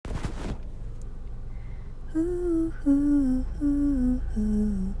Ooh, ooh, ooh,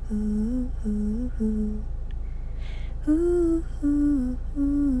 ooh, ooh, ooh, ooh. Ooh, ooh,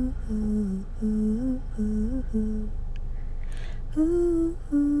 ooh, ooh, ooh, ooh, ooh. Ooh,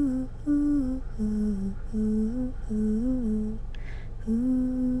 ooh, ooh, ooh, ooh, ooh,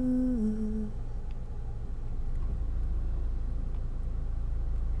 ooh.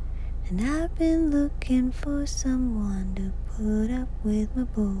 And I've been looking for someone to put up with my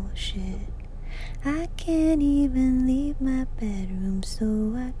bullshit. I can't even leave my bedroom,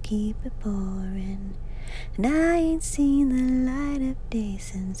 so I keep it boring. And I ain't seen the light of day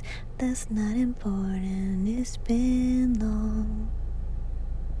since that's not important. It's been long.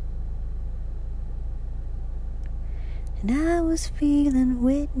 And I was feeling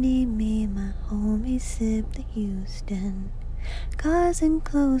Whitney, me, my homie sipped the Houston. Cars and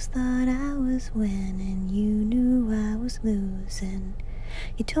clothes thought I was winning, you knew I was losing.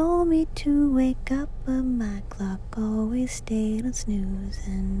 You told me to wake up, but my clock always stayed on snooze,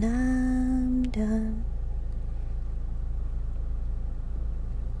 and I'm done.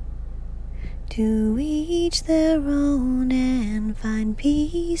 To each their own, and find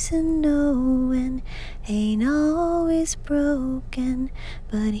peace in knowing ain't always broken,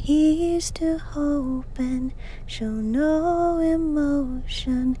 but here's to hope and show no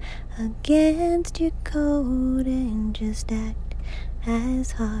emotion against your code, and just act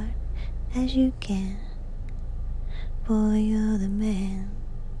as hard as you can. Boy, you're the man,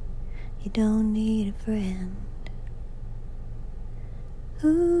 you don't need a friend.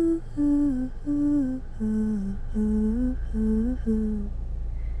 Ooh, ooh, ooh, ooh, ooh, ooh, ooh.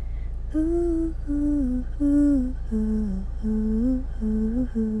 Ooh, ooh, ooh, ooh, ooh, ooh,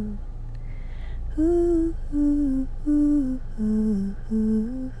 ooh. Ooh, ooh.